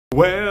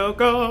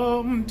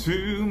Welcome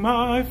to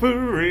my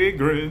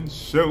fragrance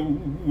show.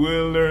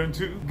 We'll learn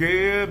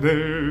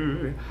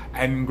together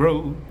and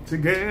grow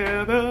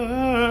together.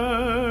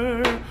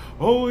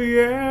 Oh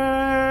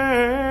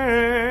yeah.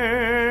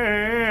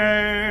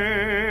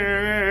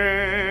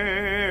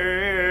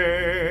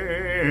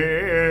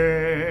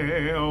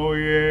 Oh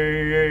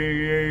yes.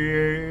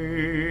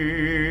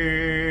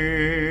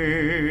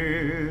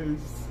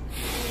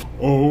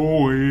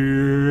 Oh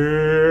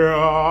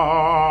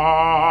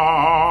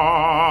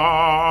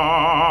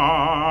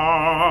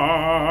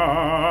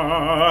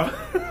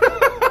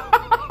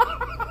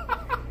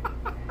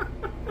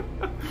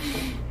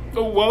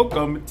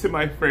welcome to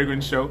my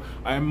fragrance show.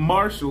 I am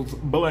Marshall's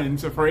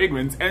Blends of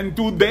Fragrance, and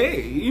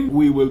today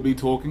we will be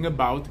talking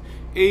about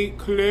a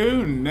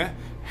clone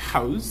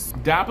house,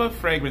 Dapper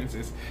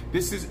Fragrances.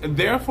 This is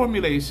their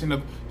formulation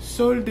of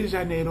Sol de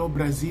Janeiro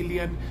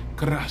Brazilian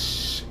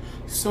Crush.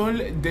 Sol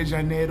de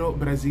Janeiro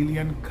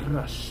Brazilian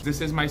Crush.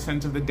 This is my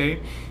scent of the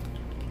day.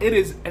 It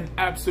is an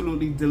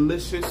absolutely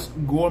delicious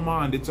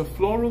gourmand. It's a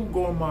floral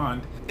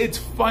gourmand. It's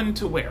fun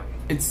to wear.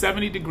 It's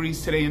 70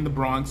 degrees today in the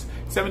Bronx,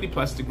 70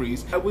 plus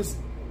degrees. I was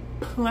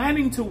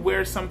planning to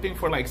wear something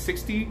for like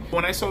 60.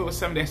 When I saw it was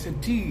 70, I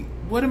said, D,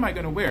 what am I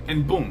gonna wear?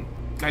 And boom,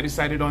 I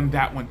decided on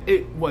that one.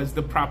 It was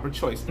the proper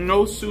choice.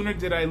 No sooner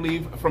did I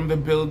leave from the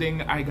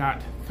building, I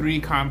got 3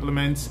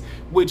 compliments,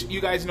 which you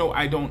guys know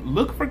I don't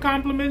look for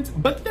compliments,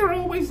 but they're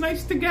always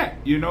nice to get.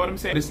 You know what I'm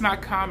saying? It's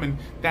not common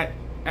that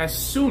as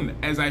soon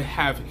as I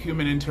have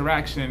human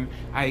interaction,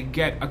 I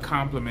get a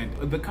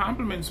compliment. The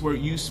compliments were,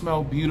 you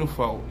smell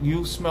beautiful,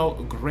 you smell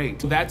great.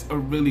 That's a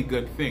really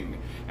good thing.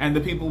 And the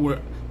people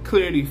were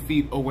clearly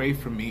feet away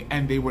from me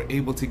and they were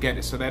able to get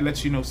it. So that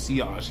lets you know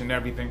sillage and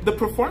everything. The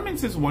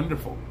performance is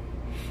wonderful.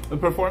 The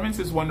performance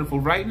is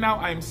wonderful. Right now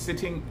I'm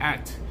sitting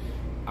at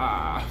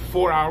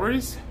 4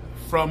 hours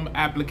from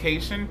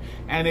application,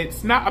 and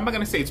it's not, I'm not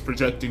gonna say it's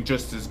projecting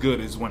just as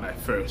good as when I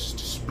first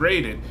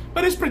sprayed it,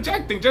 but it's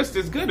projecting just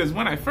as good as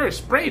when I first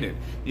sprayed it.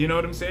 You know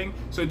what I'm saying?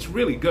 So it's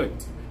really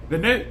good. The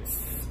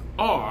notes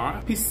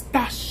are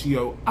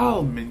pistachio,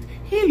 almond,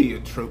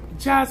 heliotrope,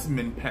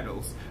 jasmine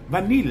petals,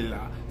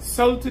 vanilla,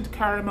 salted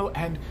caramel,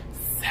 and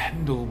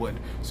sandalwood.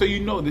 So you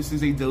know this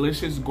is a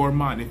delicious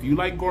gourmand. If you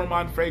like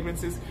gourmand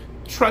fragrances,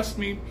 trust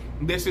me,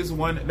 this is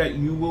one that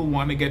you will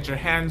want to get your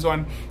hands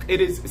on. It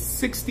is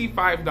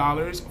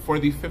 $65 for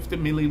the 50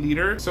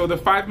 milliliter. So the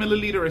 5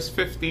 milliliter is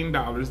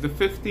 $15. The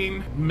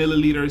 15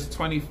 milliliter is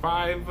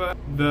 $25.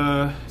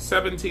 The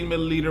 17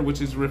 milliliter, which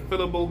is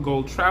refillable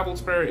gold travel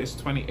spare, is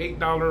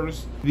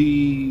 $28.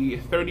 The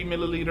 30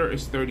 milliliter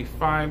is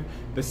 $35.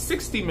 The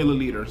 60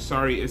 milliliter,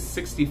 sorry, is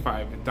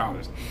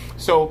 $65.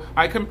 So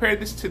I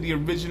compared this to the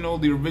original.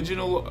 The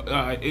original,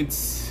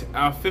 it's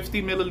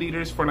 50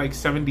 milliliters for like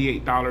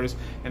 $78,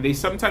 and they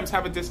sometimes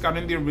have a discount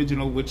in the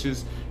original, which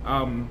is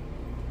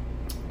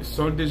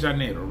Sol de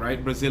Janeiro,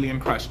 right?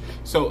 Brazilian Crush.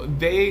 So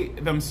they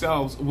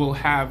themselves will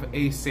have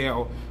a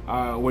sale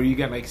where you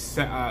get like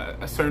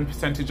a certain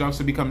percentage off,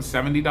 so it becomes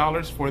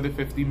 $70 for the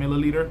 50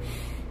 milliliter.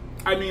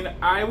 I mean,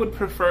 I would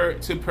prefer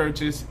to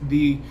purchase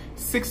the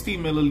 60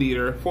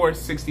 milliliter for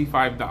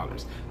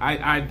 $65.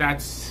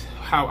 That's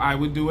how I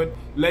would do it.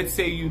 Let's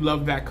say you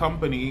love that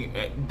company,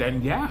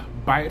 then yeah,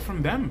 buy it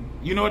from them.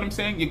 You know what I'm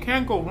saying? You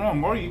can't go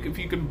wrong. Or if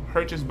you can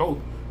purchase both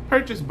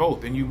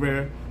and you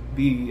wear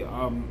the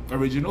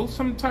original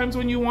sometimes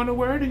when you want to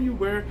wear it, and you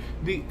wear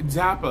the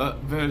Dapper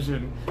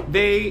version.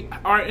 They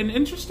are an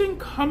interesting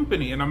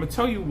company, and I'm gonna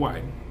tell you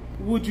why.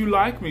 Would you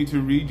like me to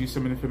read you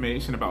some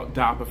information about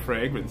Dapper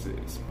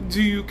Fragrances?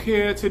 Do you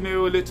care to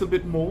know a little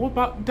bit more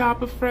about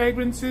Dapper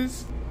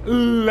Fragrances?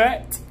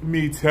 Let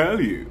me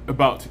tell you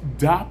about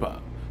Dapper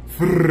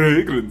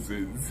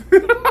Fragrances.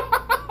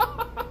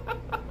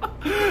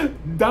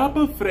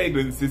 Dapper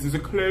Fragrances is a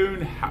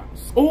clone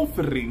house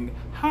offering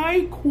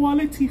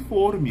high-quality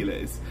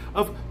formulas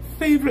of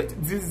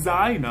favorite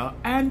designer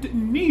and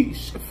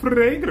niche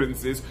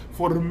fragrances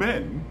for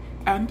men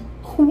and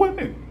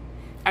women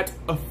at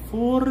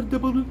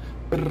affordable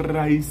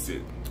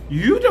prices.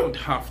 You don't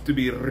have to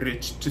be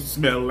rich to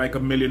smell like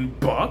 $1 million.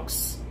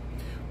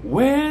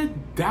 Wear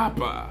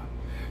Dapper.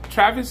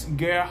 Travis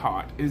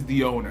Gerhardt is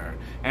the owner,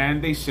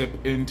 and they ship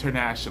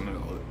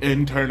internationally.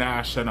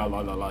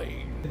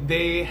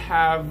 They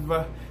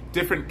have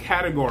different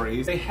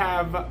categories. They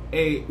have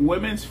a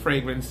women's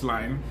fragrance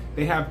line,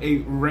 they have a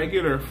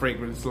regular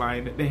fragrance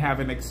line, they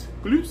have an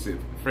exclusive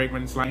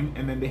fragrance line,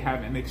 and then they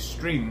have an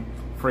extreme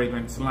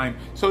fragrance line.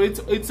 So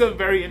it's a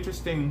very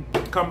interesting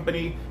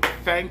company.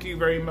 Thank you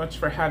very much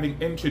for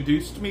having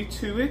introduced me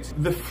to it.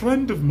 The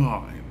friend of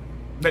mine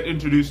that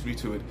introduced me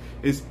to it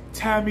is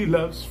Tammy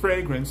Loves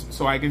Fragrance,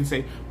 so I can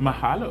say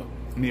mahalo,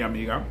 mi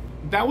amiga.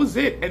 That was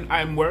it, and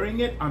I'm wearing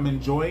it, I'm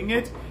enjoying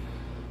it.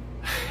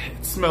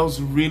 It smells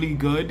really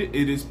good.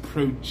 It is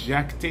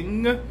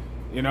projecting,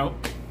 you know.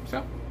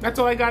 So that's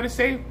all I gotta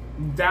say.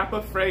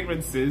 Dapper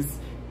Fragrances.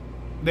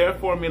 their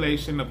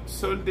formulation of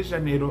Sol de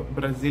Janeiro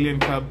Brazilian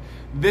Club.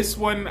 This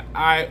one,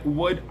 I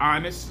would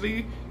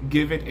honestly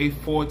give it a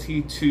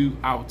 42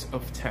 out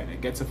of 10.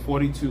 It gets a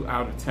 42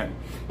 out of 10.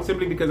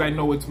 Simply because I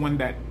know it's one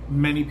that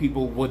many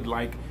people would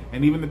like,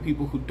 and even the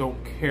people who don't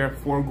care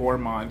for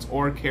gourmands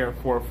or care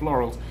for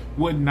florals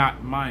would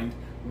not mind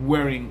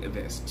wearing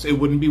this. So it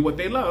wouldn't be what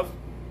they love,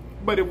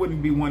 but it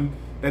wouldn't be one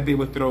that they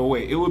would throw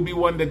away. It would be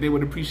one that they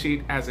would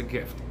appreciate as a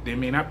gift. They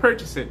may not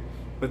purchase it,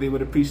 but they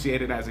would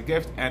appreciate it as a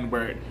gift and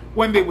wear it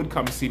when they would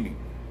come see me.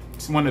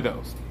 It's one of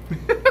those.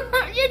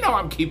 You know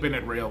I'm keeping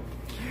it real.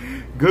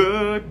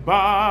 Goodbye,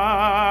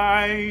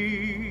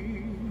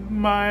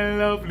 my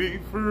lovely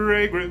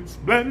fragrance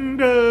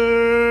blenders.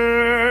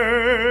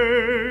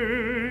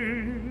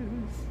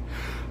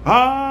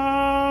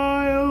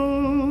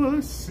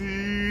 I'll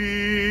see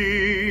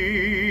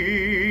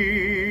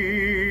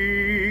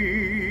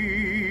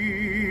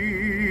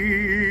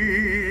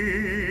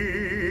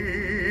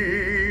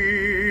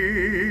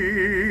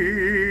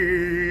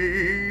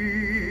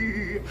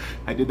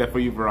I did that for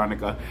you,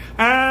 Veronica.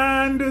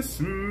 And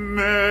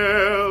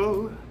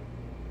smell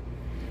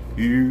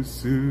you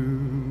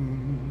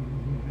soon.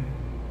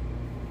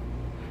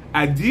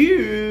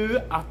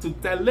 Adieu, a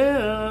tutta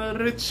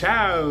l'heure.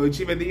 Ciao,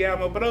 ci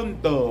vediamo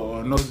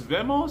pronto. Nos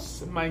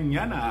vemos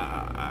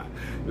mañana.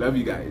 Love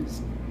you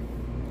guys.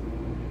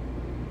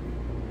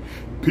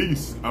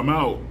 Peace, I'm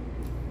out.